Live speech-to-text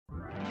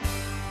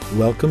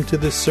Welcome to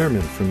this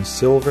sermon from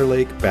Silver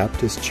Lake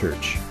Baptist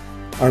Church.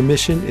 Our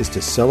mission is to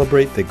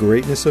celebrate the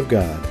greatness of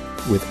God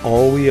with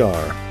all we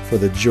are for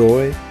the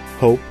joy,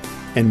 hope,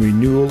 and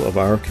renewal of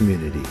our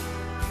community.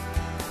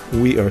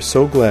 We are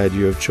so glad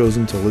you have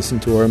chosen to listen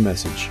to our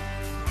message.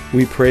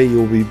 We pray you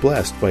will be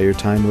blessed by your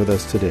time with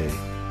us today.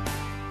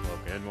 Well,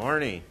 good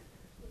morning.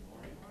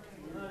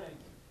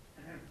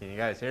 Can you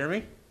guys hear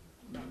me?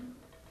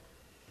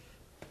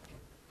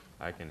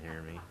 I can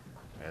hear me.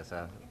 I guess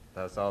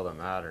that's all that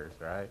matters,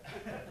 right?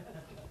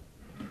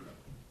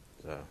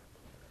 So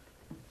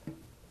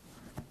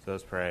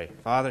let's pray.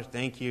 Father,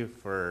 thank you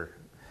for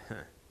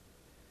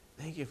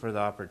the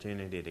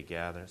opportunity to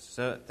gather.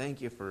 So thank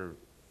you for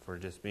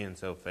just being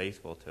so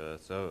faithful to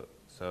us,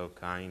 so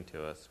kind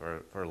to us,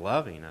 for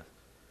loving us,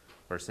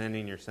 for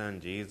sending your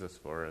Son Jesus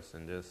for us,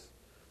 and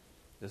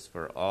just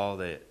for all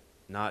that,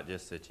 not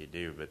just that you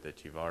do, but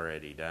that you've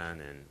already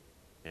done,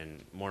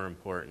 and more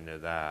important to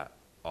that,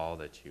 all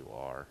that you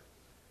are.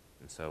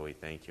 And so we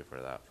thank you for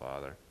that,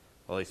 Father.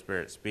 Holy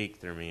Spirit, speak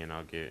through me, and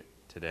I'll get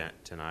to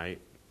that tonight,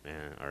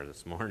 or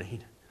this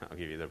morning. I'll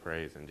give you the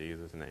praise in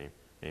Jesus' name.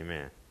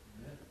 Amen.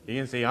 You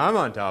can see I'm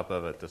on top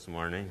of it this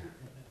morning.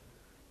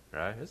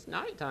 Right? It's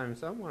nighttime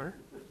somewhere.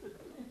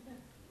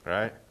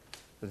 Right? I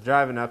was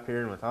driving up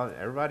here, and with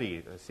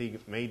everybody, I see,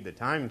 made the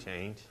time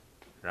change,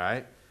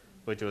 right?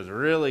 Which was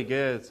really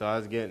good. So I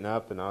was getting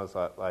up, and I was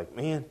like,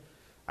 man,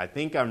 I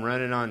think I'm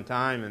running on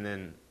time. And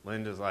then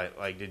Linda's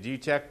like, did you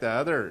change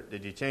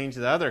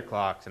the other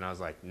clocks? And I was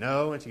like,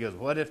 no. And she goes,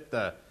 what if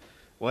the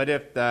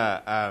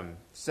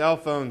cell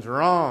phone's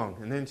wrong?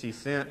 And then she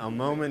sent a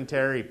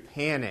momentary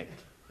panic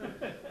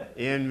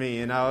in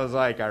me, and I was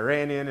like, I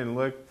ran in and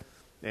looked,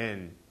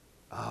 and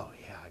oh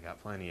yeah, I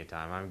got plenty of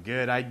time. I'm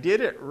good. I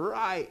did it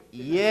right.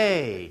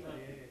 Yay.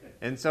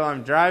 And so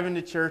I'm driving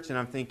to church, and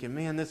I'm thinking,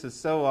 man, this is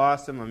so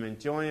awesome. I'm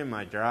enjoying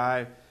my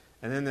drive.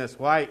 And then this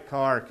white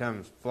car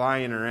comes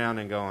flying around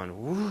and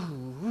going,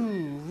 woo,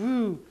 woo,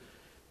 woo.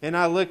 And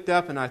I looked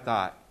up and I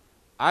thought,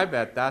 I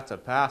bet that's a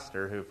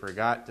pastor who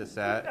forgot to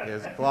set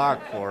his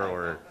clock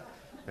forward.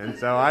 And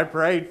so I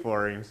prayed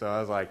for him. So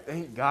I was like,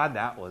 thank God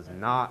that was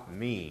not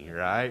me,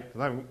 right?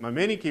 My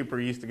Mini Cooper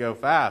used to go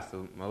fast.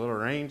 My little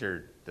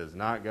Ranger does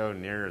not go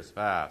near as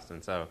fast.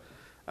 And so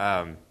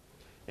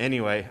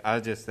anyway, I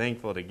was just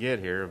thankful to get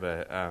here.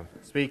 But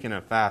speaking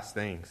of fast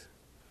things,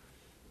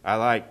 I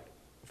like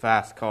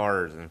fast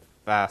cars and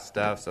fast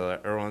stuff, so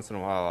that every once in a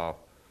while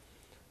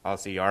I'll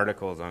see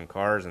articles on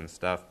cars and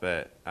stuff,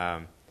 but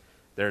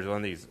there's one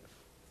of these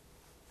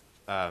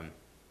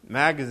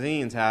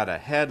magazines had a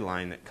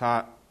headline that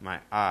caught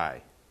my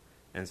eye,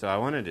 and so I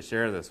wanted to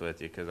share this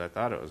with you because I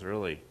thought it was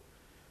really,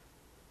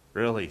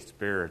 really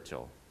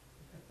spiritual.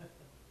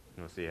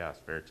 We'll see how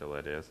spiritual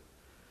it is.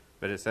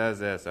 But it says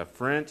this: a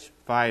French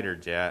fighter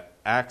jet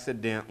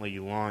accidentally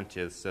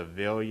launches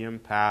civilian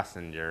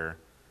passenger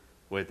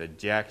with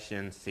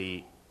ejection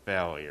seat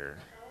failure.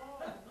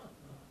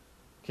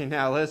 Okay,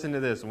 now listen to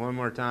this one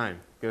more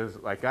time, because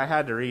I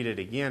had to read it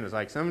again. It's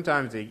like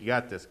sometimes you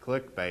got this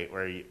clickbait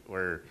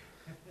where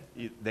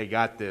they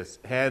got this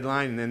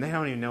headline and then they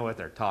don't even know what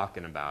they're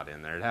talking about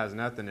in there. It has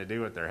nothing to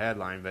do with their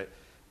headline. But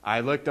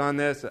I looked at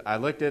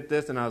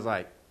this, and I was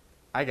like,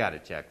 I got to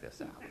check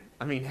this out.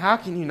 I mean,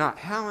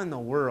 how in the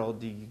world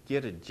do you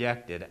get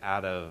ejected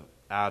out of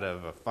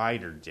a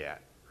fighter jet,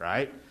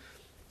 right?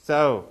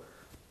 So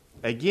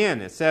again,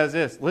 it says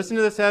this. Listen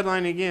to this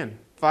headline again.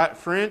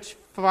 French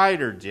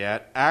fighter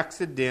jet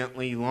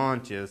accidentally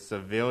launches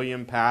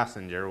civilian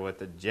passenger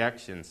with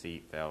ejection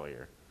seat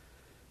failure.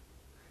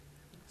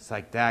 It's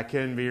like, that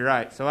couldn't be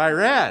right. So I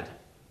read.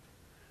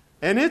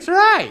 And it's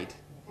right.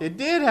 It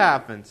did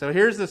happen. So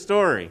here's the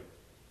story.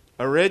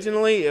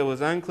 Originally, it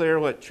was unclear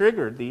what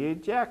triggered the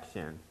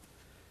ejection.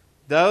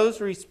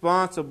 Those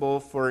responsible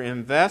for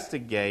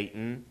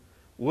investigating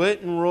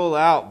wouldn't rule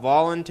out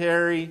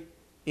voluntary,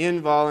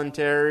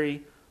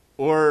 involuntary,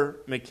 or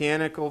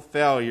mechanical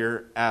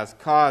failure as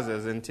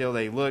causes until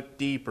they look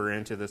deeper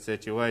into the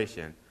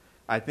situation.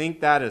 I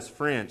think that is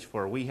French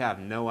for we have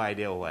no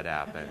idea what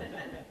happened.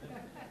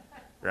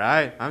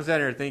 Right? I'm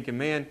sitting here thinking,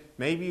 man,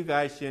 maybe you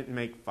guys shouldn't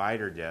make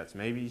fighter jets.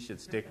 Maybe you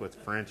should stick with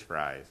French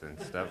fries and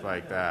stuff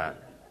like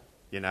that.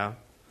 You know?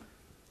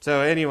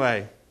 So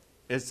anyway,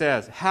 it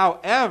says,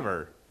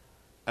 however,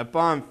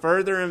 upon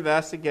further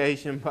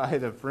investigation by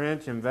the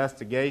French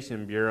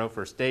Investigation Bureau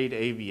for State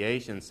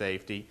Aviation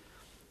Safety,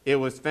 it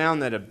was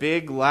found that a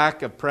big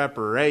lack of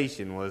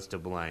preparation was to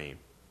blame.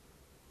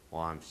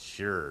 Well, I'm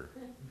sure.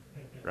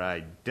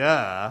 Right?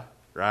 Duh.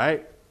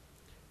 Right?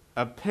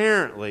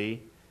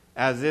 Apparently,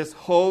 as this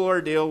whole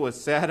ordeal was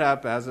set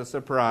up as a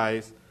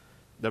surprise,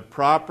 the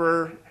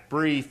proper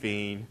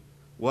briefing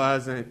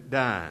wasn't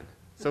done.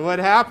 So what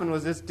happened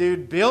was this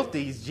dude built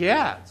these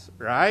jets,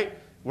 right?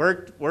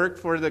 Worked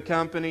for the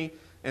company.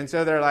 And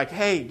so they're like,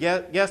 hey,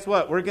 guess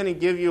what? We're going to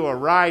give you a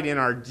ride in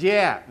our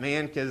jet,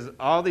 man, because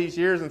all these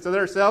years. And so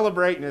they're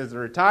celebrating his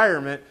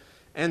retirement.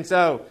 And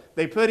so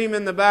they put him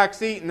in the back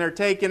seat and they're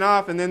taking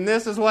off. And then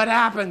this is what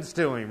happens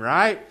to him,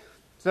 right?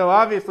 So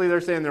obviously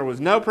they're saying there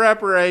was no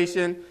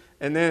preparation.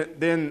 And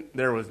then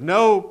there was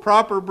no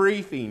proper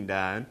briefing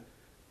done.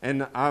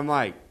 And I'm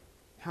like,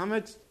 how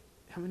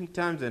many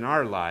times in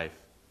our life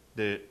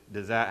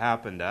does that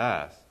happen to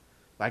us?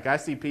 Like, I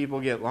see people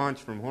get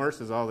launched from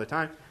horses all the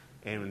time,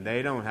 and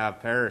they don't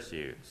have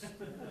parachutes.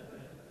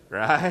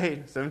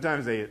 Right?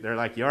 Sometimes they're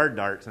like yard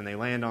darts, and they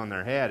land on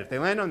their head. If they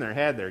land on their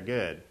head, they're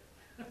good.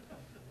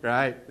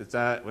 Right? It's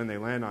when they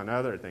land on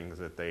other things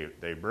that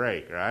they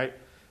break, right?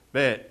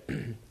 But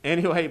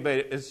anyway,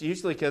 it's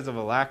usually because of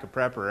a lack of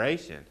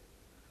preparation,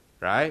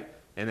 right?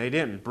 And they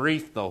didn't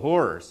brief the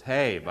horse.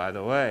 Hey, by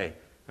the way,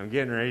 I'm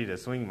getting ready to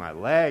swing my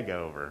leg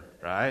over,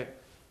 right?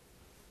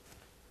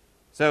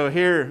 So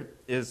here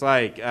is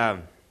like,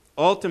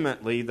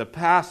 ultimately, the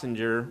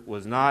passenger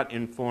was not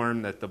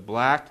informed that the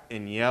black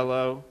and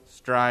yellow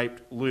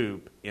striped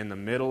loop in the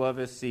middle of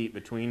his seat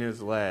between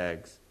his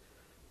legs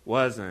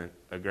wasn't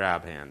a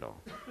grab handle.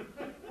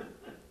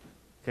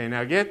 Okay,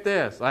 now get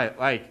this.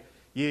 Like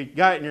you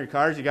got in your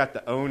cars, you got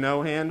the oh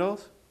no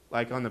handles,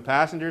 like on the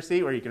passenger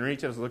seat where you can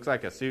reach it. It looks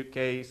like a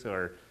suitcase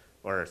or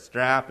a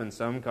strap in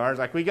some cars.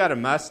 Like we got a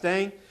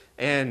Mustang,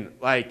 and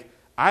like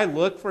I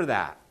look for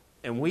that.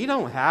 And we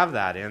don't have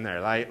that in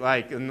there.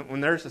 Like when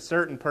there's a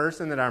certain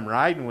person that I'm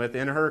riding with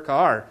in her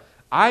car,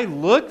 I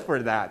look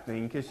for that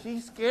thing because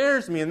she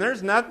scares me and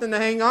there's nothing to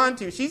hang on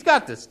to. She's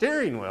got the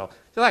steering wheel.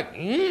 She's like,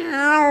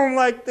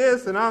 like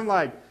this. And I'm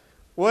like,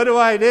 what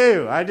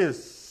do? I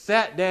just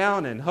sat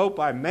down and hope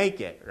I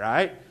make it,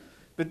 right?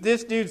 But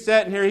this dude's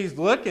sitting here, he's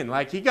looking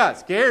like he got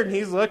scared and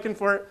he's looking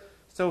for it.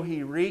 So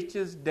he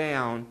reaches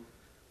down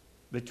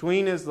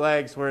between his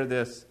legs where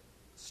this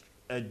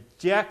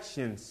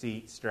ejection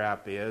seat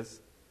strap is,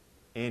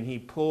 and he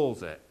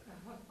pulls it.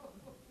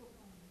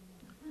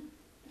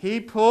 He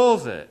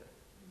pulls it,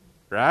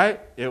 right?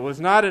 It was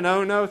not an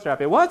oh-no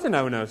strap. It was an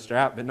oh-no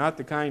strap, but not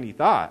the kind he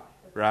thought,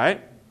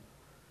 right?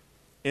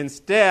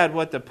 Instead,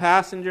 what the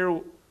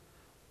passenger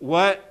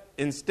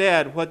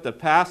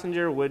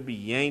would be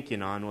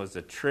yanking on was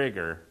a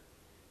trigger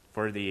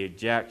for the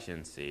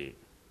ejection seat.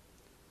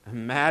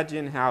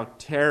 Imagine how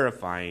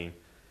terrifying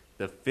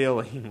the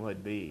feeling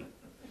would be.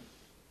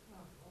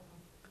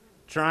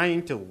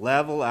 Trying to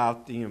level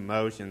out the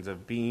emotions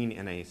of being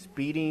in a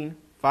speeding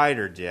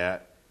fighter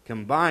jet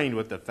combined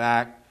with the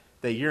fact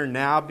that you're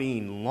now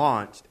being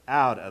launched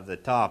out of the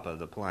top of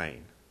the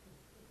plane.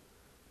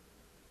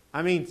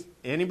 I mean,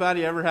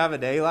 anybody ever have a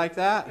day like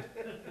that?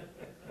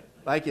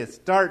 Like it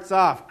starts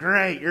off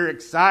great, you're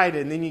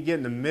excited, and then you get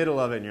in the middle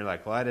of it and you're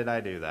like, why did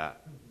I do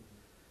that?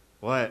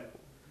 What?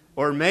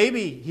 Or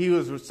maybe he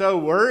was so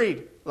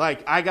worried,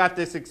 like I got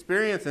this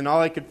experience and all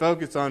I could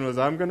focus on was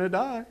I'm going to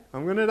die.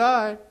 I'm going to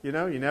die. You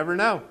know, you never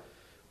know.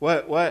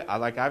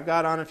 I've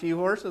got on a few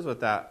horses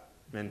with that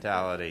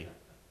mentality,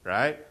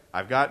 right?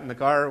 I've got in the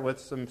car with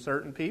some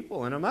certain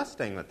people in a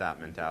Mustang with that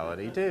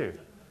mentality too,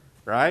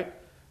 right?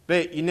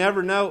 But you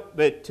never know.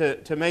 But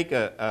to make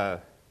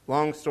a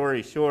long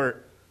story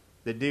short,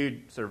 the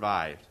dude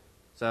survived.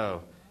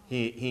 So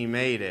he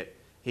made it.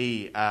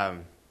 He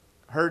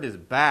hurt his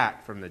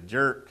back from the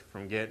jerk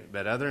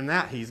but other than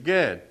that, he's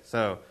good.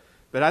 So,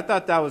 but I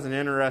thought that was an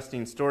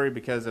interesting story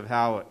because of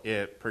how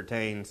it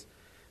pertains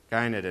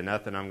kind of to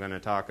nothing I'm going to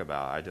talk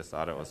about. I just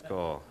thought it was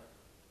cool.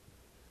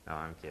 No,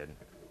 I'm kidding.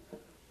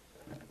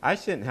 I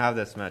shouldn't have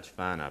this much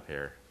fun up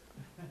here.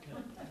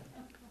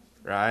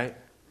 Right?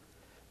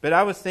 But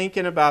I was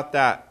thinking about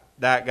that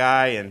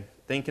guy and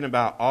thinking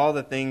about all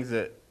the things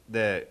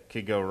that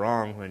could go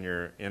wrong when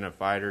you're in a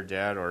fighter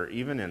jet or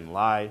even in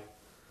life.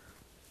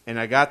 And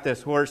I got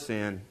this horse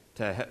in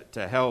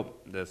to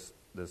help this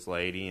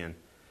lady. And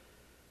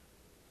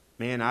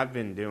man, I've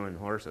been doing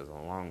horses a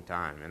long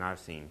time. And I've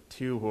seen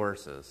 2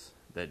 horses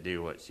that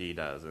do what she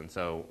does. And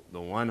so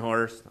the one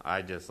horse,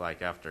 I just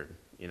like after,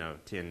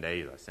 10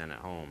 days, I sent it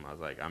home. I was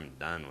like, I'm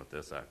done with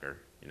this sucker,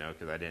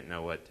 because I didn't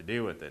know what to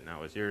do with it. And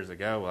that was years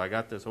ago. Well, I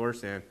got this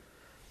horse in.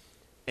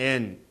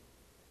 And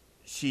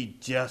she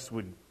just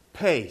would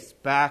pace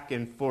back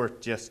and forth,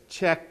 just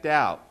checked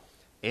out.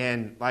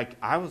 And like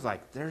I was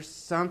like, there's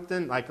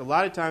something, like a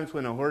lot of times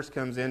when a horse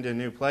comes into a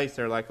new place,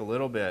 they're like a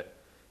little bit,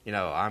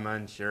 I'm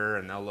unsure,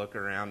 and they'll look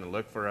around and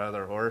look for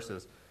other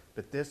horses.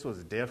 But this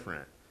was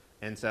different.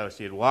 And so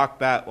she'd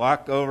walk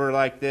over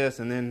like this,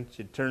 and then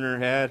she'd turn her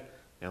head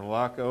and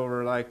walk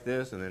over like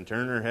this, and then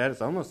turn her head.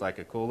 It's almost like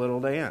a cool little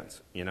dance,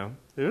 and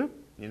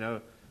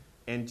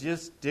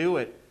just do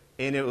it.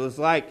 And it was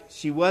like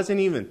she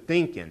wasn't even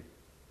thinking,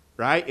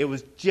 right? It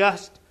was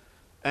just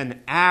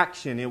an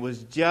action. It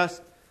was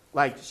just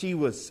like she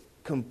was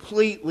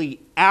completely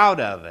out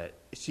of it.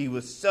 She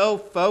was so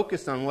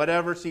focused on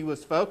whatever she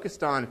was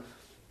focused on.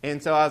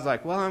 And so I was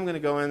like, well, I'm going to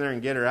go in there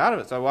and get her out of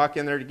it. So I walk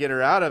in there to get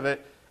her out of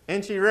it,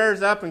 and she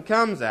rears up and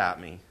comes at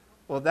me.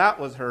 Well, that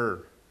was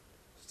her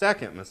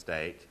second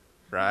mistake,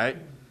 right?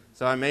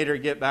 So I made her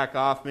get back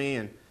off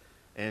me,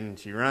 and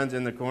she runs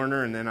in the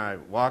corner, and then I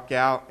walk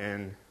out,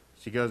 and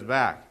she goes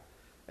back.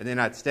 And then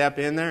I'd step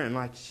in there, and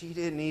like she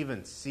didn't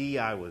even see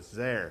I was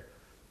there.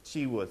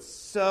 She was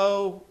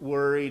so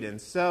worried and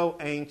so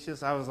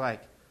anxious. I was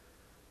like,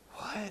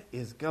 what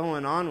is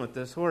going on with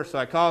this horse? So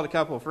I called a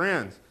couple of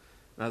friends.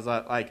 And I was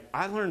like,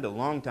 I learned a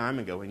long time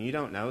ago, when you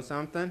don't know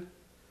something,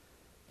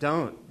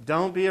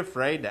 don't be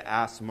afraid to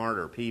ask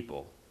smarter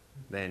people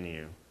than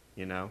you,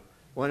 you know.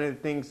 One of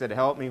the things that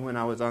helped me when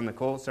I was on the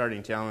Colt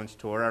Starting Challenge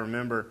tour, I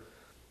remember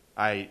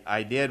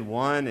I did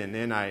one, and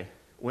then I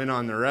went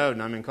on the road,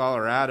 and I'm in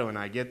Colorado, and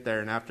I get there,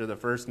 and after the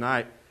first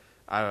night,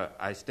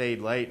 I stayed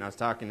late, and I was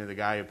talking to the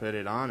guy who put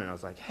it on, and I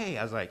was like, hey,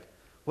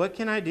 what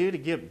can I do to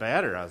get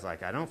better? I was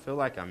like, I don't feel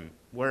like I'm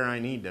where I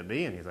need to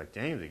be. And he's like,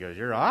 James, he goes,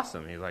 you're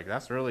awesome. He's like,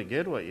 that's really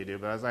good what you do.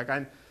 But I was like,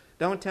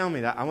 don't tell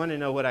me that. I want to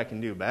know what I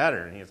can do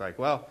better. And he's like,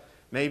 well,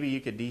 maybe you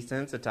could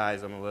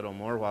desensitize them a little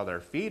more while their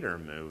feet are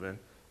moving,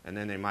 and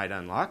then they might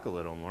unlock a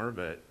little more.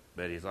 But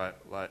he's like,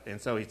 and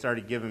so he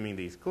started giving me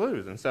these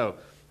clues. And so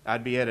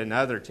I'd be at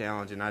another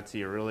challenge, and I'd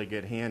see a really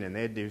good hand, and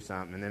they'd do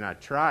something, and then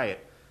I'd try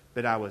it.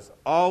 But I was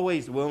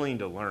always willing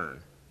to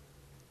learn,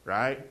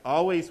 right?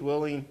 Always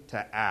willing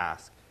to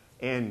ask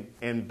and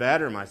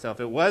better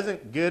myself. It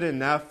wasn't good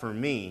enough for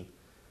me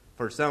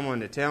for someone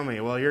to tell me,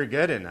 well, you're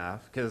good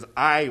enough, because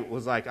I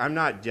was like, I'm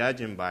not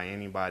judging by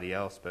anybody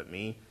else but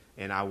me,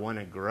 and I want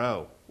to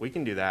grow. We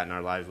can do that in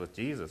our lives with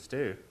Jesus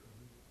too,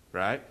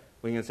 right?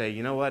 We can say,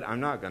 you know what,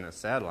 I'm not going to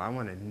settle. I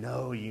want to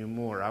know you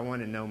more. I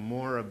want to know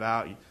more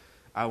about you.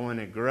 I want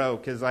to grow,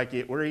 because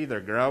we're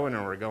either growing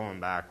or we're going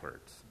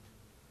backwards,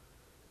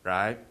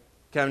 right?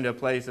 Come to a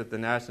place at the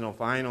national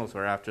finals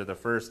where after the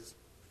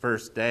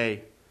first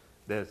day,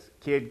 this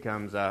kid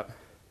comes up,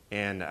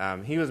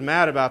 and he was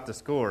mad about the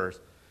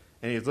scores,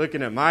 and he's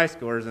looking at my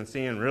scores and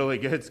seeing really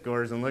good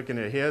scores and looking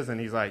at his,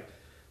 and he's like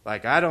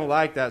I don't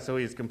like that, so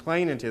he's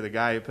complaining to the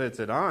guy who puts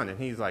it on, and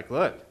he's like,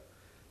 look,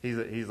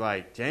 he's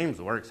like,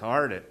 James works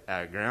hard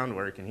at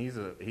groundwork, and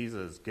he's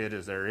as good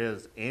as there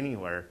is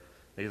anywhere.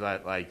 He's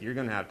like you're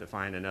going to have to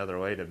find another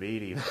way to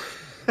beat him.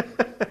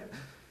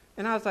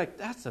 And I was like,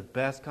 that's the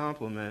best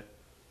compliment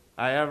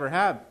I ever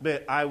had.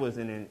 But I was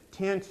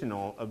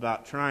intentional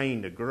about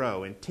trying to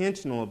grow,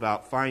 intentional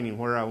about finding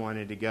where I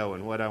wanted to go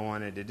and what I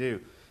wanted to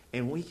do.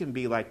 And we can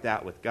be like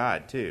that with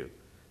God too.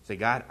 Say,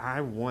 God,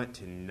 I want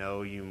to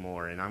know you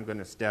more, and I'm going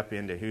to step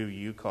into who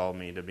you called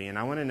me to be, and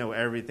I want to know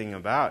everything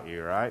about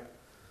you, right?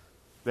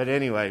 But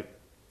anyway,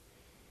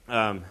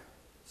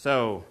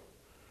 so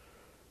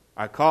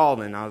I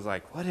called, and I was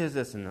like, what is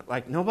this? And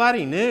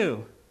nobody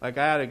knew. I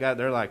had a guy,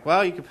 they're like,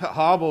 well, you could put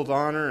hobbles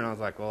on her. And I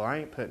was like, well, I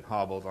ain't putting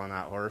hobbles on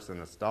that horse in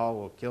the stall.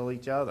 We'll kill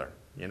each other,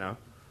 you know.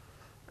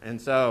 And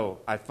so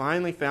I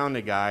finally found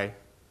a guy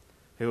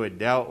who had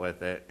dealt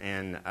with it,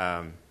 and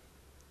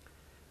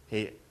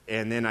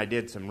then I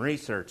did some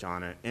research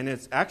on it. And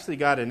it's actually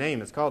got a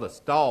name. It's called a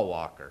stall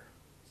walker.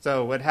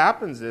 So what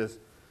happens is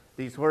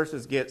these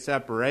horses get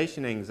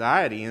separation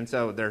anxiety, and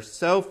so they're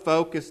so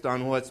focused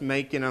on what's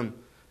making them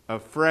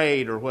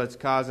afraid or what's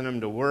causing them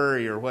to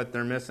worry or what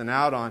they're missing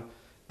out on,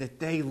 that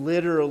they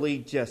literally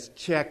just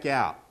check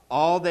out.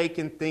 All they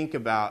can think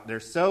about, they're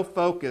so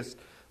focused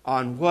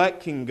on what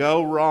can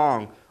go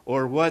wrong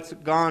or what's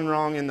gone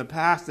wrong in the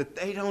past that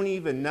they don't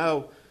even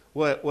know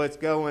what's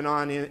going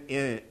on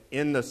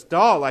in the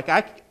stall. I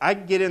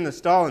could get in the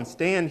stall and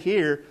stand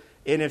here,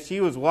 and if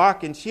she was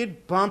walking,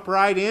 she'd bump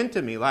right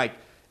into me,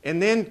 and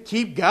then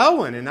keep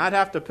going, and I'd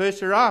have to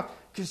push her off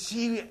because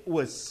she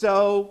was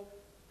so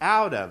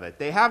out of it.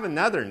 They have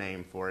another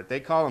name for it. They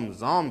call them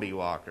zombie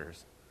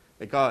walkers.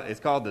 It's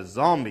called the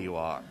zombie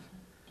walk.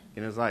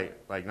 And it's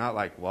not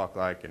like walk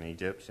like an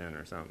Egyptian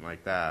or something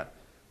like that.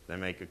 They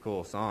make a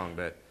cool song,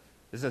 but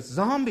it's a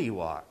zombie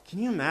walk. Can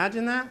you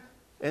imagine that?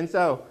 And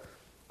so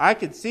I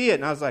could see it,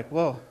 and I was like,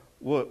 well,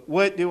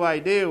 what do I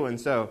do? And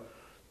so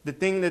the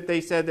thing that they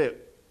said that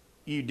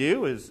you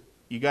do is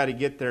you got to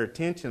get their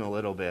attention a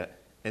little bit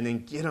and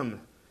then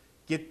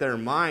get their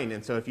mind.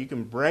 And so if you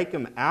can break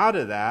them out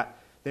of that,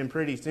 then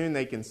pretty soon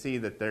they can see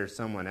that there's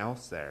someone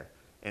else there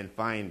and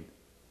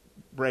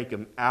break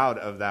them out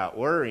of that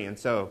worry. And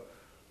so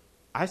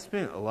I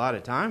spent a lot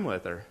of time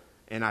with her,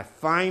 and I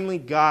finally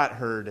got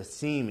her to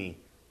see me.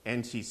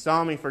 And she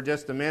saw me for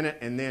just a minute,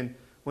 and then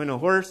when a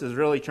horse is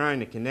really trying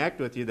to connect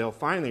with you, they'll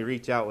finally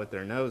reach out with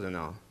their nose and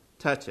they'll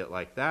touch it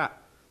like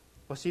that.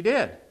 Well, she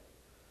did.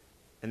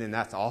 And then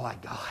that's all I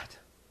got.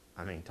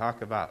 I mean,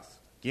 talk about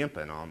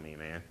skimping on me,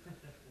 man.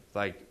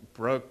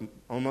 It's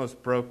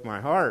almost broke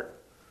my heart.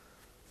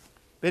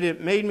 But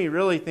it made me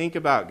really think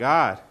about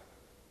God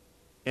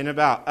and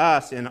about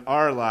us in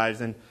our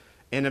lives and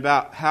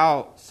about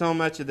how so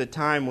much of the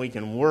time we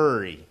can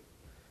worry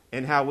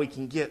and how we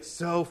can get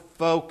so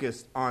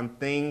focused on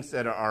things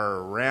that are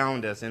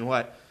around us and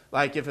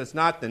if it's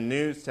not the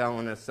news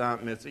telling us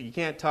something, you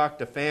can't talk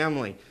to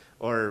family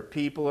or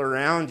people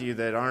around you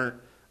that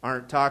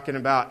aren't talking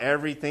about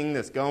everything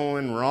that's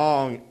going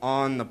wrong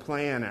on the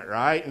planet,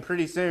 right? And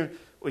pretty soon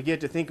we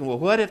get to thinking, well,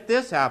 what if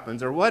this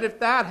happens or what if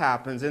that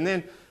happens? And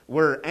then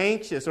we're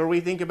anxious, or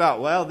we think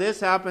about, well, this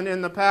happened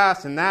in the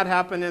past and that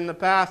happened in the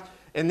past,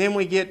 and then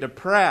we get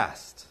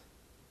depressed,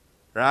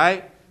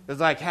 right? It's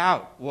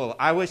how? Well,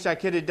 I wish I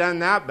could have done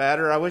that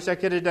better. I wish I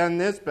could have done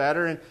this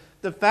better. And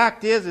the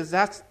fact is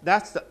that's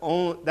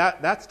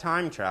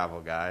time travel,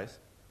 guys.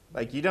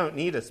 You don't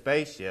need a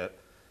spaceship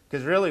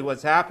Because really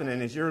what's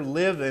happening is you're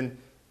living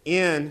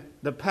in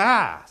the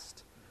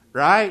past,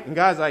 right? And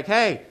God's like,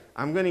 hey,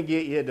 I'm going to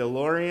get you a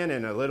DeLorean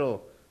and a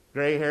little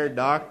gray-haired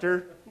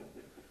doctor,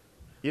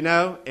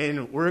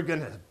 and we're going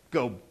to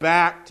go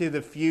back to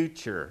the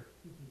future,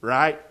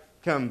 right?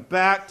 Come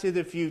back to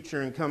the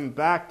future and come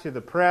back to the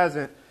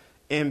present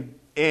and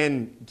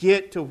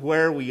get to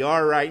where we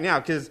are right now.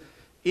 Because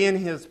in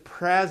His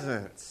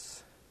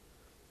presence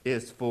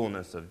is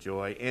fullness of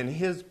joy. And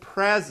His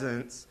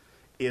presence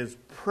is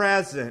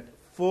present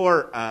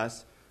for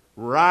us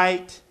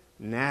right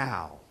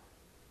now.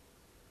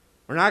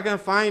 We're not going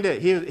to find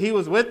it. He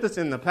was with us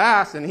in the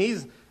past, and he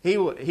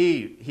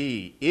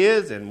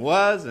is and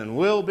was and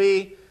will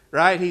be,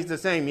 right? He's the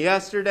same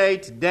yesterday,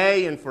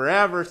 today, and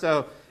forever.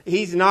 So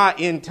He's not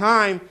in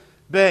time,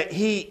 but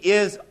He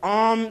is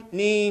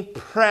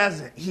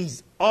omnipresent.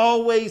 He's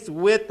always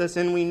with us,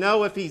 and we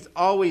know if He's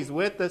always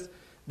with us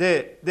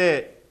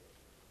that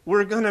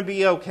we're going to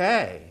be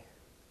okay.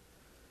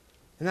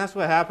 And that's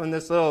what happened to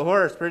this little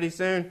horse. Pretty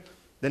soon,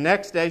 the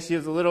next day she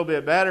was a little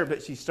bit better,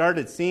 but she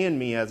started seeing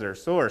me as her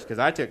source because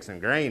I took some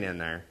grain in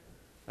there.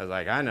 I was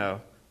like, I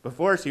know.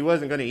 Before she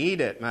wasn't going to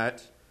eat it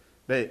much,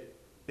 but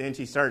then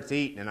she starts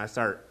eating, and I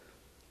start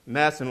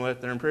messing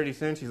with her, and pretty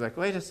soon she's like,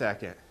 wait a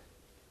second.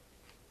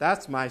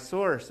 That's my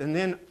source. And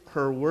then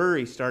her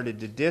worry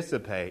started to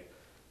dissipate.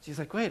 She's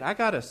like, wait, I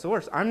got a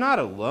source. I'm not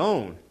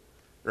alone,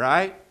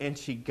 right? And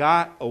she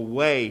got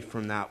away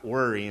from that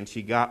worry, and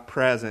she got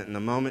present. And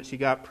the moment she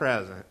got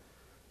present,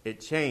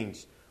 it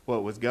changed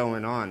what was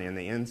going on in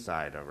the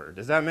inside of her.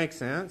 Does that make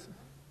sense?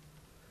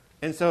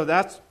 And so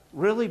that's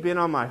really been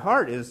on my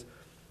heart is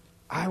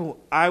I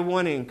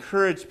want to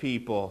encourage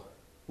people,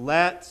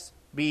 let's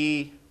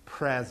be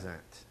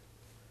present,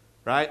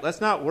 right?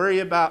 Let's not worry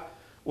about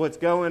what's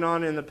going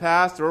on in the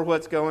past or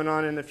what's going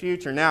on in the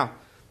future. Now,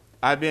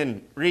 I've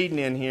been reading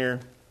in here.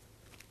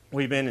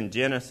 We've been in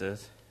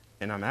Genesis,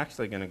 and I'm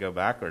actually going to go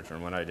backwards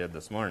from what I did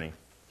this morning,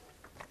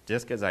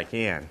 just because I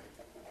can.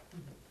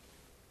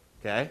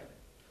 Okay?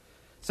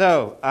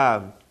 So,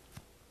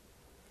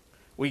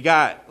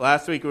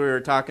 last week we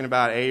were talking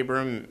about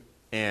Abram,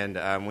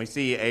 and we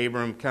see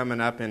Abram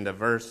coming up into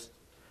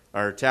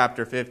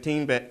chapter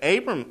 15. But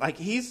Abram,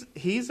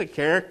 he's a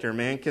character,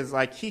 man, because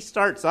he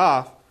starts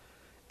off,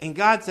 and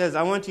God says,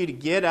 I want you to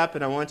get up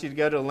and I want you to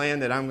go to the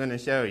land that I'm going to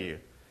show you.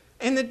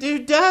 And the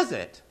dude does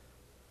it,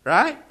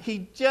 right?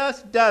 He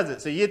just does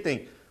it. So you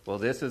think, well,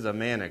 this is a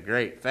man of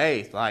great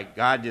faith. Like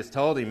God just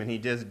told him and he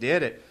just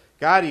did it.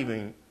 God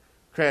even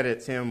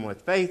credits him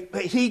with faith.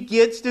 But he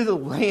gets to the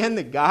land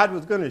that God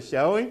was going to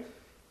show him.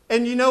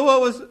 And you know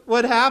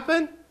what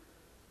happened?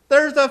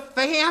 There's a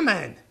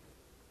famine.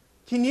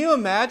 Can you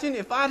imagine?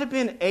 If I'd have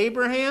been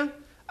Abraham,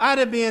 I'd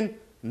have been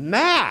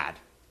mad,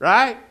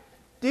 right?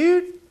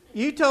 Dude,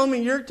 you told me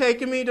you're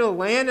taking me to a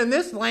land, and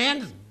this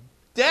land is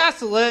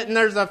desolate, and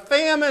there's a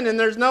famine, and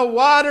there's no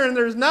water, and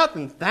there's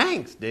nothing.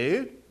 Thanks,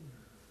 dude.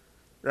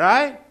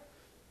 Right?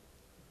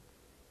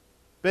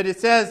 But it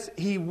says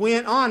he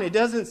went on. It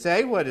doesn't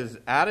say what his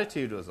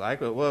attitude was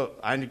like. But, well,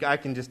 I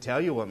can just tell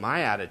you what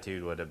my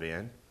attitude would have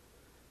been.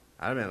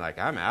 I'd have been like,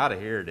 I'm out of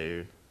here,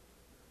 dude.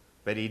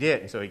 But he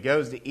didn't. So he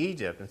goes to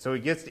Egypt. And so he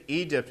gets to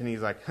Egypt, and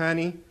he's like,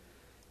 honey,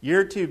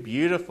 you're too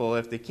beautiful.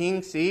 If the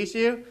king sees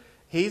you,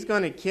 he's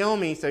going to kill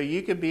me so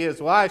you could be his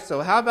wife.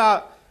 So how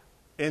about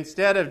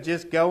instead of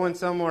just going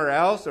somewhere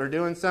else or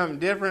doing something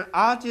different,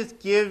 I'll just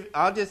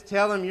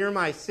tell him you're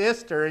my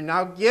sister and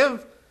I'll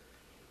give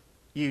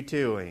you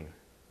to him.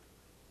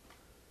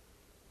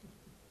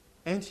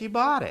 And she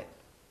bought it.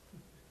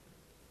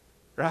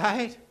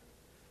 Right?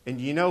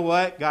 And you know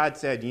what? God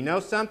said, you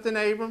know something,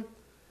 Abram?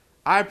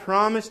 I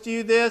promised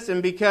you this,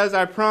 and because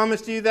I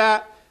promised you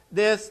that,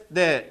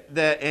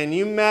 and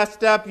you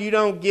messed up, you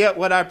don't get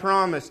what I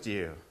promised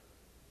you.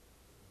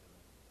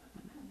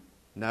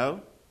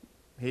 No,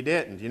 he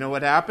didn't. You know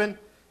what happened?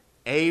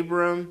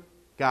 Abram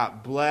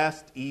got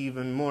blessed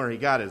even more. He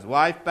got his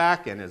wife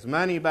back and his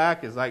money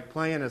back. Is like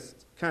playing a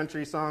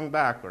country song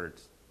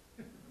backwards.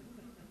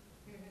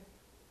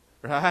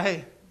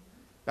 Right?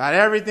 Got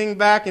everything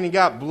back, and he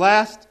got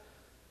blessed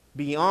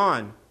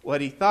beyond what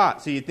he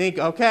thought. So you think,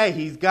 okay,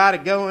 he's got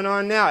it going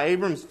on now.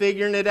 Abram's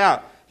figuring it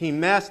out. He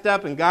messed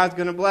up, and God's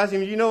going to bless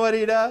him. You know what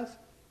he does?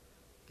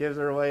 Gives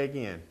her away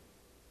again.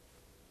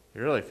 He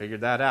really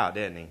figured that out,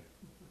 didn't he?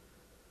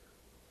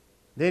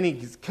 Then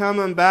he's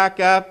coming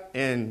back up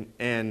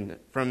and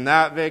from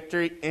that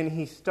victory, and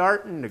he's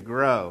starting to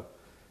grow.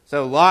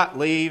 So Lot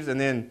leaves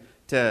and then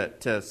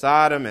to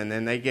Sodom, and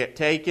then they get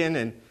taken.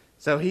 And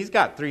so he's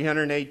got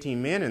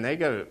 318 men, and they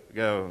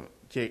go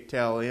kick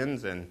tail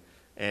ends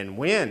and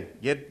win.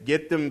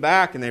 Get them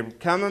back, and they're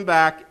coming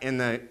back, and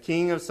the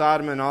king of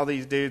Sodom and all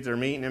these dudes are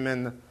meeting him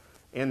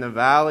in the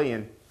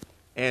valley,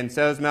 and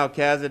so is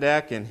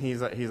Melchizedek. And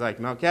he's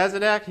like,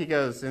 Melchizedek, he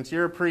goes, since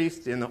you're a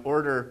priest in the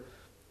order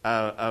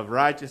of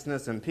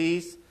righteousness and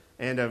peace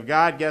and of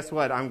God, guess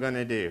what I'm going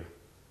to do?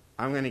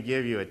 I'm going to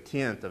give you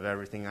 1/10 of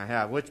everything I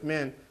have, which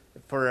meant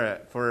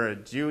for a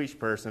Jewish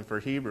person, for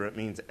Hebrew, it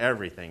means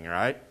everything,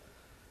 right?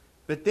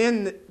 But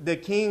then the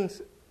king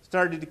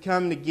started to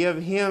come to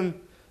give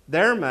him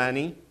their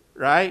money,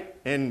 right?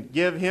 And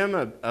give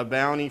him a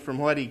bounty from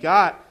what he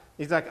got.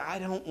 He's like, I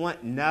don't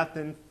want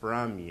nothing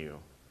from you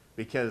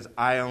because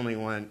I don't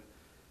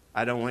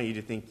want you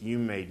to think you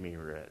made me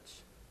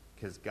rich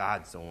because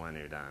God's the one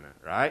who done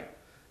it, right?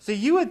 So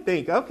you would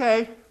think,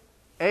 okay,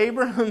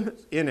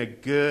 Abraham's in a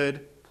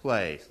good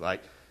place.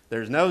 Like,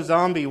 there's no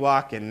zombie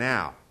walking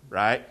now,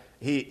 right?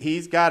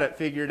 He's got it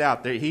figured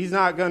out. He's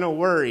not going to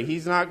worry.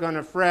 He's not going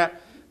to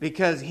fret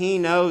because he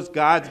knows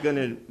God's going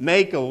to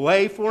make a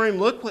way for him.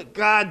 Look what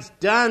God's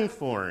done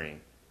for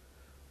him.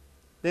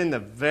 Then the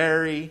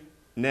very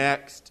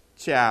next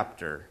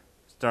chapter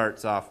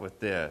starts off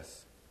with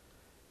this.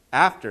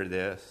 After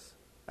this,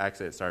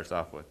 actually it starts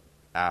off with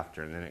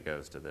after and then it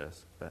goes to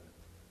this. But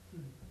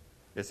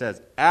it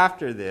says,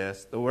 after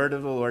this, the word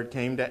of the Lord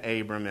came to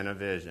Abram in a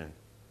vision.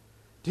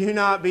 Do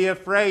not be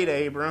afraid,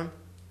 Abram.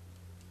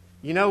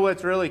 You know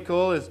what's really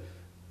cool is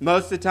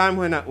most of the time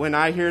when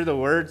I hear the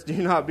words, do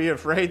not be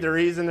afraid, the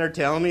reason they're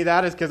telling me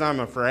that is because I'm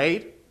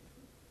afraid.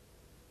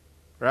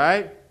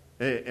 Right?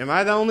 Am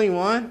I the only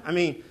one? I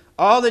mean,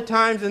 all the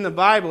times in the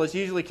Bible, it's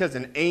usually because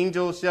an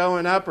angel's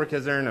showing up or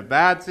because they're in a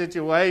bad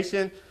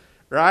situation,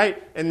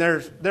 right? And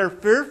they're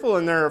fearful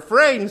and they're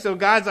afraid. And so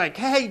God's like,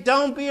 hey,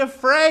 don't be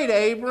afraid,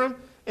 Abram.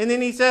 And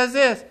then he says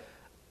this,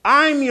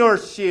 I'm your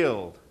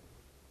shield.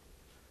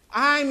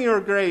 I'm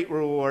your great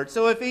reward.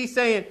 So if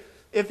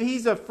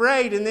he's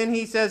afraid and then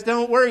he says,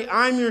 don't worry,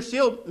 I'm your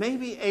shield,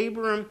 maybe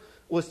Abram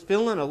was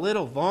feeling a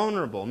little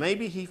vulnerable.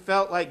 Maybe he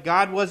felt like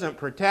God wasn't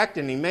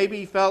protecting him. Maybe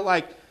he felt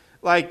like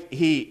God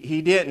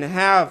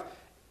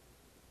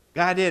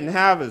didn't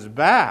have his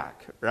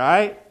back,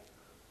 right?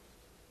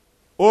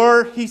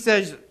 Or he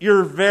says,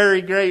 your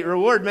very great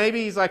reward.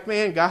 Maybe he's like,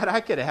 man, God,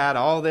 I could have had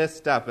all this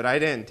stuff, but I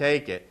didn't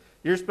take it.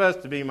 You're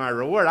supposed to be my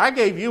reward. I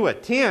gave you a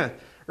 10th,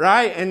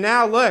 right? And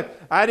now look,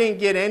 I didn't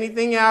get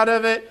anything out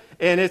of it,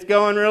 and it's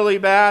going really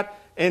bad.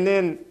 And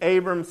then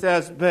Abram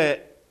says,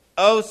 but,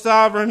 oh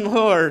sovereign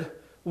Lord,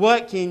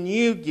 what can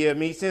you give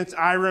me since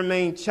I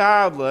remain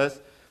childless,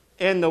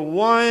 and the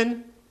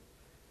one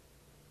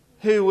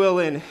who will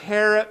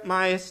inherit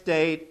my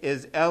estate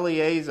is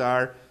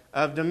Eliezer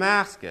of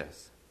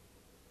Damascus.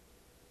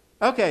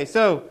 Okay,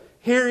 so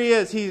here he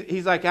is.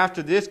 He's like,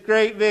 after this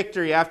great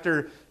victory,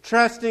 after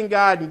trusting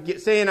God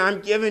and saying, I'm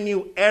giving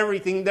you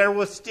everything, there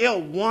was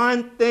still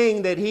one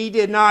thing that he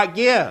did not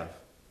give.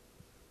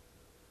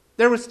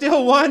 There was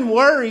still one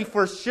worry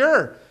for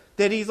sure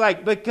that he's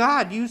like, but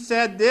God, you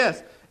said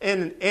this.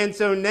 And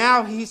so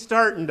now he's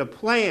starting to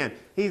plan.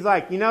 He's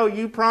like,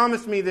 you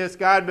promised me this,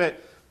 God,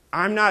 but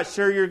I'm not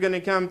sure you're going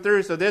to come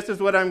through, so this is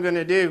what I'm going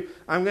to do.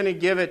 I'm going to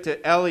give it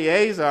to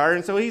Eliezer.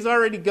 And so he's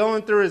already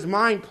going through his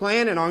mind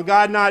planning on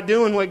God not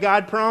doing what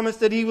God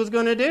promised that he was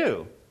going to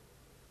do.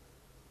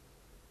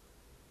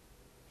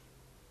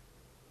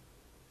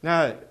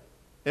 Now,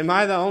 am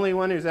I the only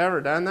one who's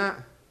ever done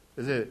that?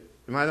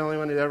 Am I the only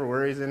one who ever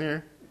worries in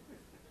here?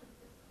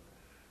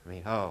 I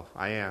mean,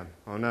 I am.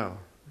 Oh no,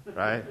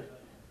 right?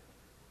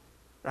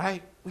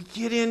 Right? We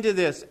get into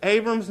this.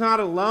 Abram's not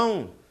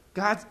alone.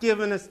 God's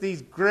given us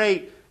these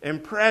great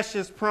and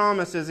precious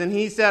promises. And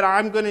he said,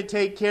 I'm going to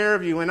take care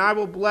of you, and I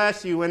will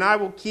bless you, and I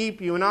will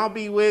keep you, and I'll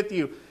be with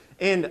you.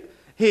 And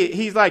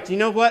he's like, you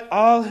know what?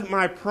 All of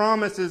my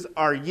promises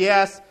are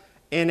yes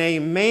and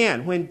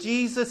amen. When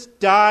Jesus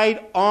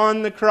died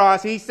on the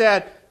cross, he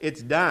said,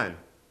 it's done.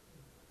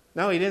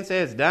 No, he didn't say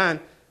it's done.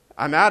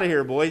 I'm out of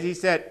here, boys. He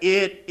said,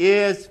 it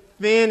is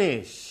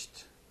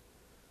finished.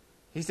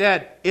 He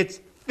said, it's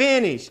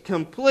finished,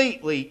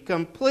 completely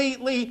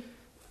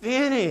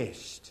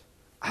finished.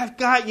 I've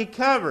got you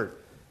covered.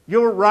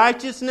 Your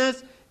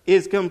righteousness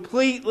is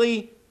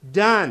completely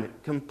done,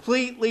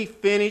 completely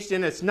finished,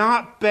 and it's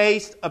not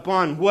based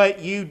upon what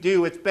you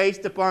do. It's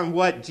based upon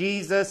what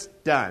Jesus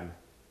done.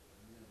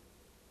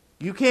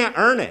 You can't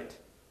earn it.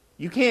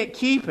 You can't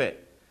keep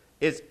it.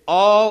 It's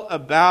all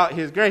about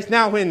His grace.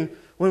 Now, when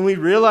we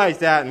realize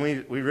that and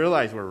we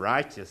realize we're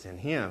righteous in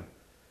Him,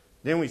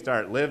 then we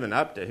start living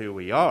up to who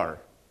we are.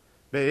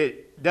 But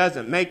it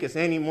doesn't make us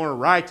any more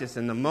righteous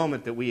in the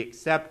moment that we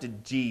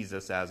accepted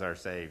Jesus as our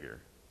Savior.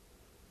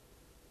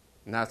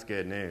 And that's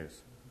good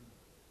news.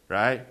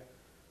 Right?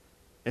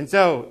 And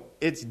so,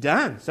 it's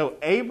done. So,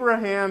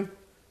 Abraham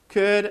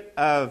could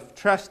have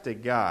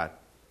trusted God.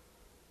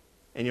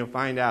 And you'll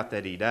find out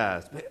that he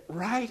does. But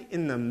right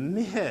in the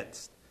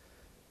midst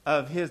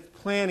of his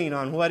planning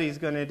on what he's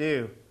going to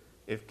do,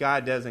 if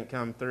God doesn't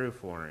come through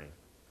for him,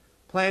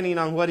 planning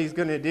on what he's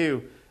going to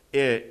do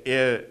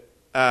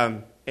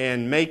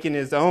and making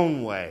his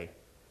own way,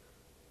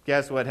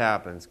 guess what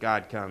happens?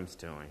 God comes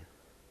to him.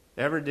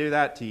 Ever do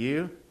that to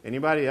you?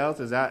 Anybody else?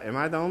 Am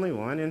I the only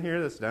one in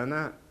here that's done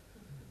that?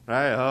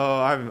 Right?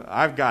 Oh,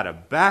 I've got a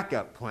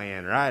backup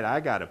plan, right? I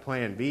got a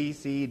plan B,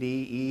 C, D,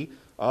 E,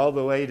 all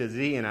the way to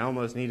Z, and I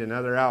almost need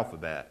another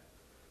alphabet.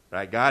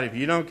 Right? God, if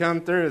you don't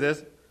come through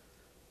this,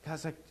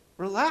 God's like,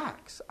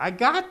 relax. I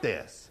got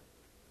this.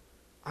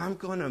 I'm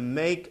going to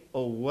make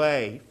a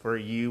way for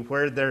you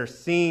where there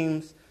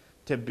seems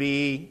to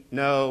be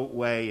no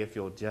way if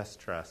you'll just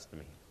trust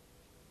me.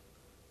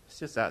 It's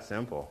just that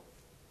simple,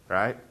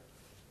 right?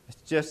 It's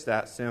just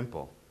that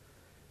simple.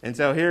 And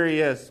so here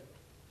he is.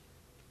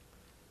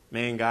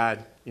 Man,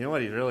 God, you know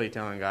what he's really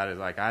telling God is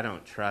like, I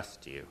don't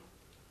trust you.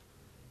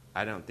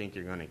 I don't think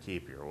you're going to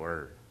keep your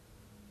word.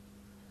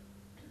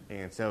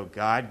 And so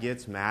God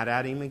gets mad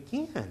at him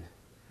again.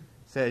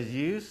 Says,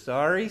 you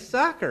sorry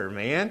sucker,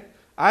 man.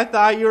 I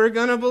thought you were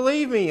going to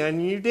believe me,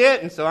 and you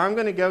didn't, so I'm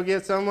going to go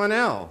get someone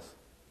else.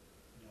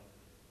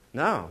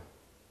 No.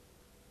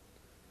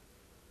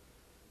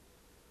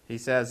 He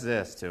says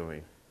this to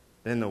him.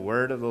 Then the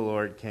word of the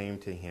Lord came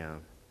to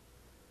him.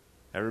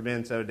 Ever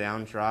been so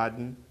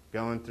downtrodden,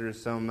 going through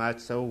so much,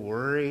 so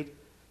worried?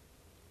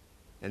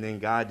 And then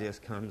God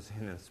just comes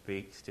in and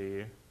speaks to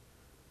you.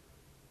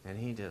 And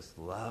he just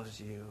loves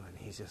you, and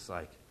he's just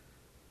like,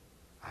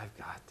 I've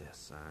got this,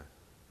 son.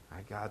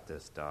 I got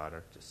this,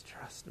 daughter. Just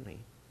trust me.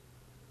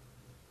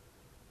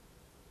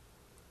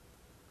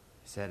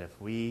 He said, if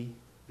we,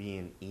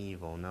 being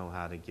evil, know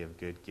how to give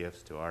good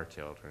gifts to our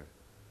children,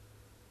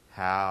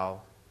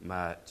 how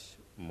much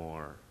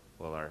more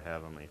will our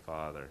Heavenly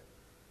Father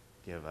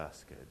give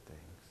us good things?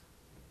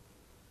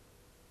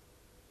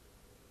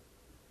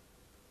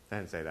 I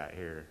didn't say that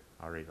here.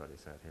 I'll read what he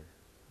said here.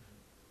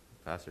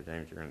 Pastor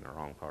James, you're in the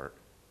wrong part.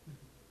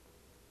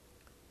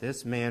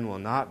 This man will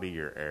not be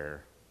your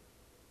heir,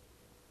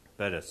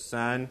 but a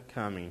son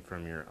coming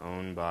from your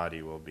own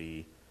body will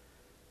be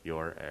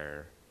your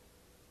heir.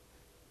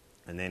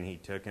 And then he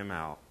took him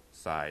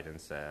outside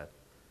and said,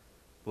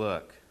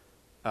 look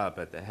up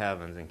at the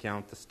heavens and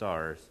count the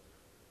stars,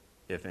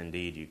 if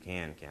indeed you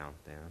can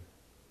count them.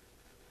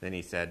 Then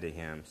he said to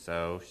him,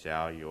 so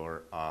shall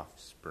your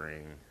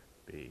offspring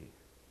be.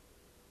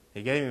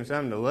 He gave him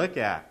something to look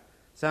at,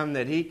 something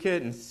that he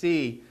couldn't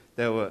see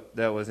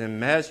that was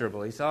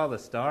immeasurable. He saw the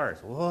stars.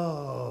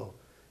 Whoa,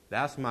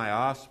 that's my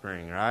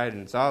offspring, right?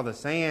 And saw the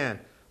sand.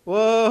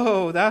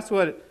 Whoa, that's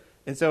what...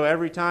 And so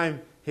every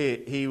time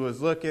he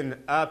was looking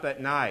up at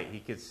night, he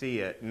could see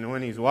it. And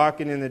when he's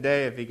walking in the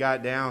day, if he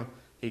got down,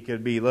 he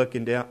could be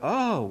looking down.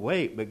 Oh,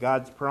 wait, but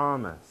God's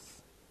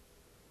promise.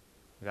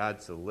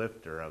 God's the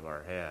lifter of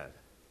our head.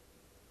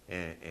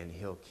 And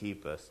he'll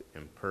keep us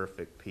in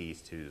perfect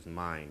peace whose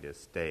mind is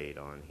stayed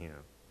on him.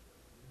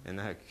 Isn't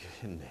that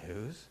good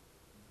news?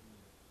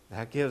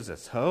 That gives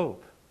us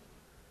hope,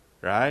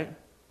 right?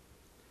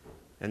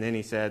 And then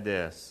he said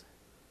this,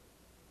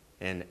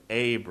 and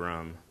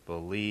Abram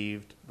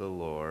believed the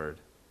Lord,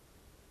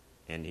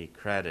 and he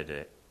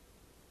credited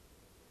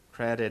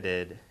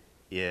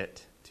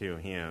it to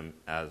him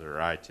as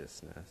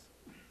righteousness.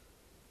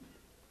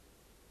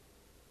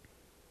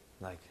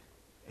 Like,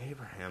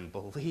 Abraham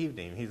believed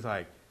him. He's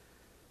like,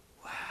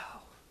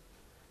 wow,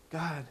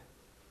 God,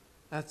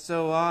 that's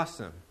so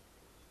awesome.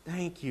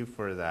 Thank you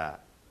for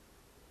that.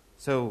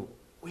 So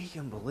we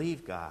can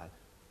believe God.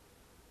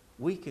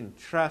 We can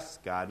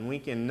trust God, and we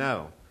can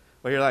know.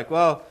 Well, you're like,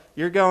 well,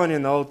 you're going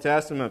in the Old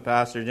Testament,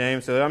 Pastor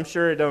James, so I'm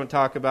sure it don't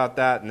talk about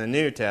that in the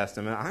New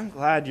Testament. I'm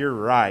glad you're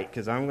right,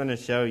 because I'm going to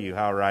show you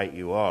how right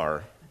you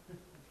are.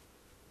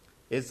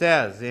 It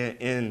says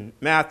in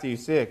Matthew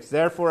 6,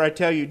 therefore I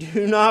tell you,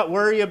 do not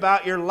worry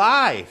about your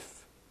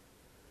life,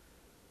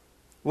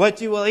 what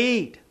you will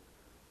eat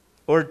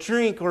or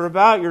drink, or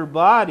about your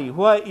body,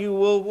 what you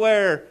will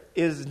wear.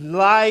 Is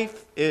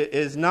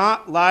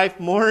not life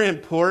more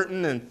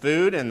important than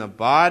food, and the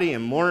body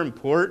and more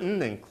important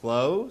than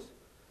clothes?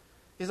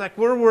 He's like,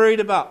 we're worried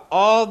about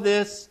all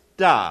this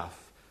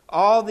stuff,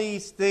 all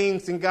these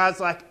things, and God's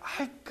like,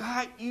 I've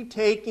got you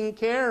taken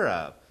care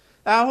of.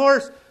 That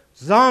horse,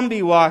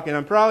 zombie walking,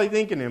 I'm probably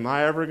thinking, am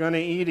I ever going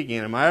to eat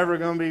again? Am I ever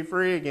going to be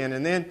free again?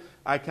 And then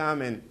I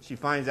come and she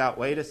finds out,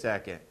 wait a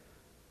second,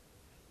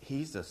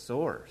 he's the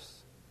source.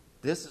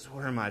 This is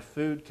where my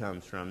food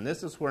comes from.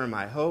 This is where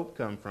my hope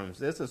comes from.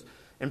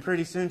 And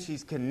pretty soon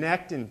she's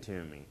connecting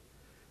to me. And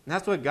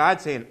that's what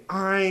God's saying.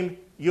 I'm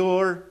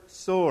your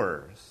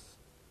source.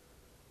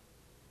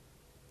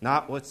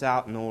 Not what's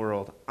out in the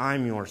world.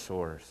 I'm your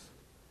source.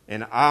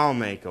 And I'll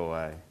make a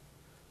way.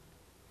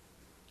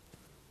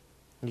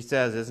 He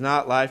says, is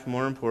not life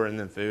more important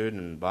than food,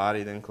 and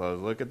body than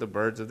clothes? Look at the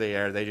birds of the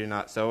air. They do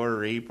not sow or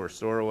reap or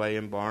store away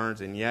in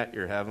barns, and yet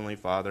your heavenly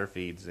Father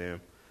feeds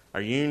them. Are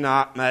you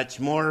not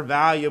much more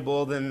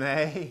valuable than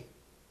they?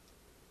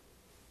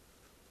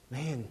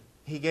 Man,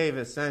 he gave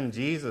his son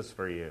Jesus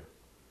for you.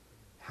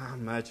 How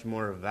much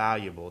more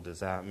valuable does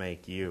that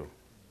make you?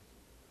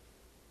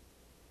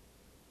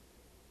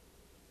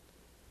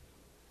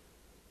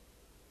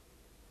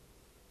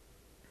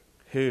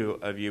 Who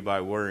of you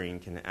by worrying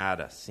can add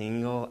a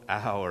single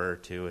hour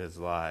to his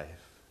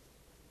life?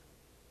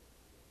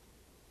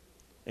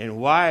 And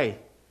why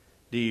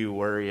do you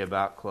worry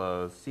about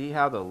clothes? See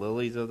how the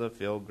lilies of the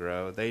field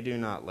grow. They do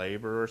not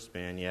labor or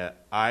spin,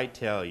 yet I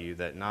tell you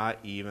that not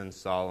even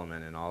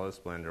Solomon in all his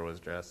splendor was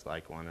dressed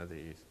like one of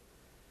these.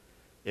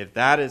 If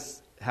that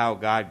is how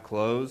God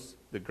clothes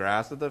the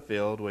grass of the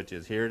field, which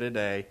is here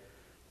today,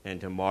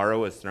 and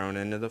tomorrow is thrown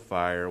into the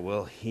fire,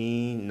 will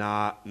he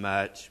not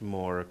much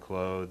more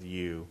clothe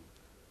you,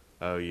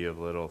 O you of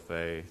little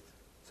faith?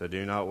 So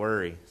do not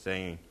worry,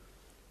 saying,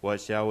 what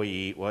shall we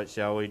eat, what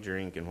shall we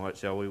drink, and what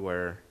shall we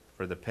wear?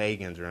 For the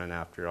pagans run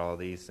after all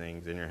these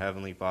things, and your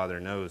heavenly Father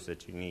knows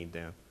that you need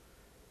them.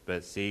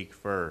 But seek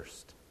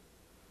first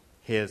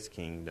His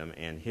kingdom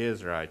and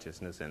His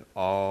righteousness, and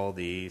all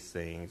these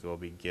things will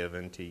be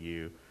given to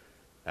you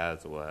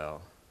as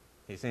well.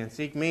 He's saying,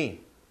 seek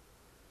me.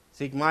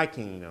 Seek my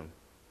kingdom.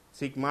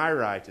 Seek my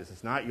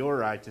righteousness, not your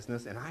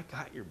righteousness, and I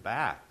got your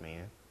back,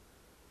 man.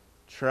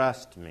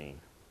 Trust me.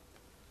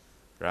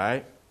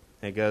 Right?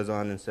 It goes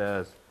on and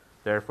says,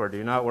 therefore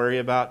do not worry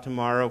about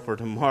tomorrow, for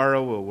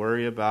tomorrow will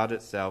worry about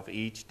itself.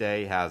 Each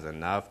day has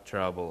enough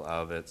trouble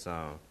of its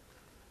own.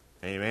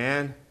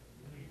 Amen?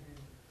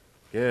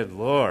 Good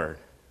Lord.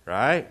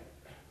 Right?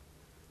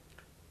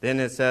 Then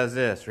it says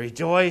this,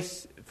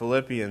 rejoice.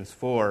 Philippians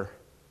 4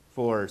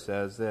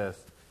 says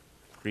this,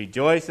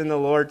 rejoice in the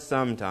Lord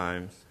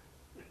sometimes.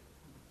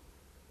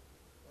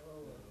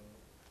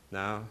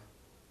 No.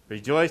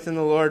 Rejoice in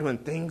the Lord when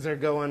things are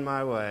going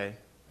my way.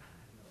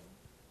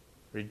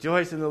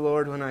 Rejoice in the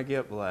Lord when I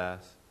get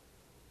blessed.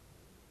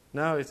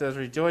 No, he says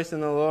rejoice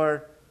in the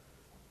Lord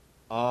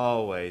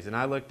always. And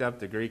I looked up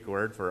the Greek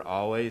word for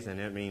always, and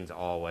it means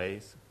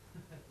always.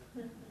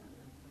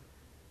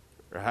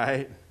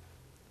 Right?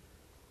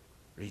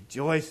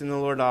 Rejoice in the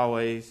Lord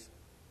always.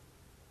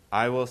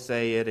 I will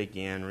say it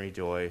again,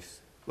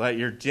 rejoice. Let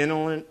your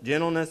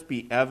gentleness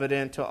be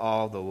evident to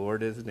all. The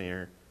Lord is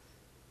near.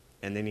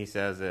 And then he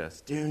says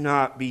this, do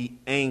not be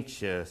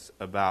anxious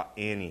about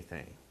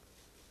anything,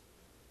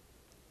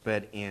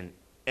 but in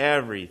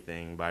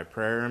everything by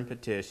prayer and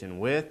petition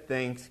with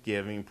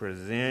thanksgiving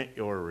present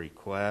your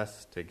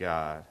requests to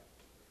God.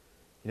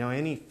 You know,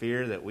 any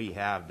fear that we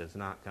have does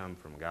not come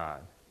from God.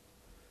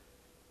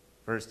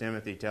 1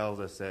 Timothy tells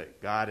us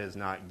that God has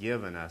not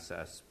given us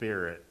a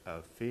spirit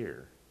of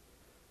fear,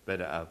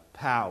 but of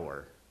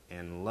power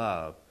and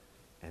love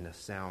and a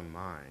sound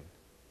mind.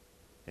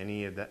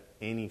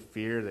 Any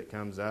fear that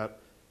comes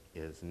up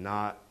is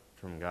not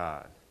from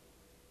God.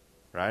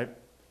 Right?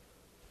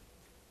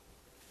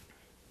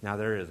 Now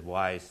there is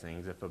wise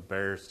things. If a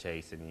bear's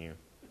chasing you,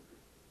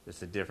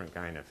 it's a different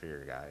kind of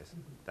fear, guys.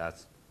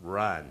 That's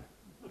run,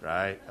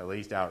 right? At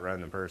least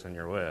outrun the person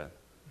you're with.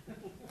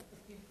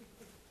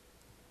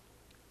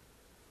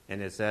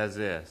 And it says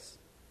this,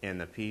 in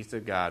the peace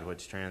of God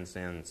which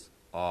transcends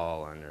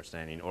all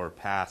understanding, or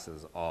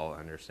passes all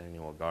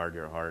understanding, will guard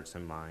your hearts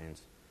and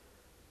minds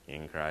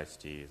in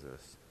Christ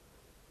Jesus.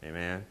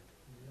 Amen?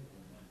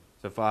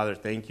 So, Father,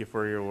 thank you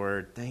for your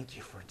word. Thank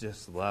you for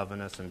just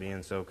loving us and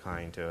being so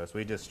kind to us.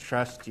 We just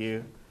trust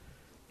you,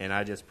 and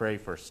I just pray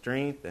for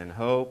strength and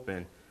hope,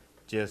 and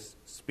just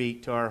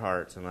speak to our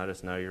hearts and let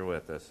us know you're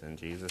with us. In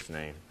Jesus'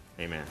 name,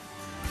 amen.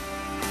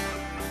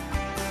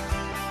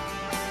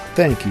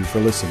 Thank you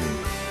for listening.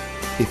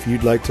 If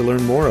you'd like to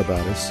learn more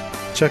about us,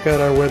 check out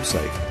our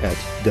website at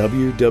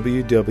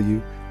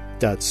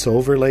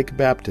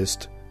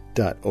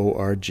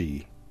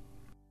www.silverlakebaptist.org.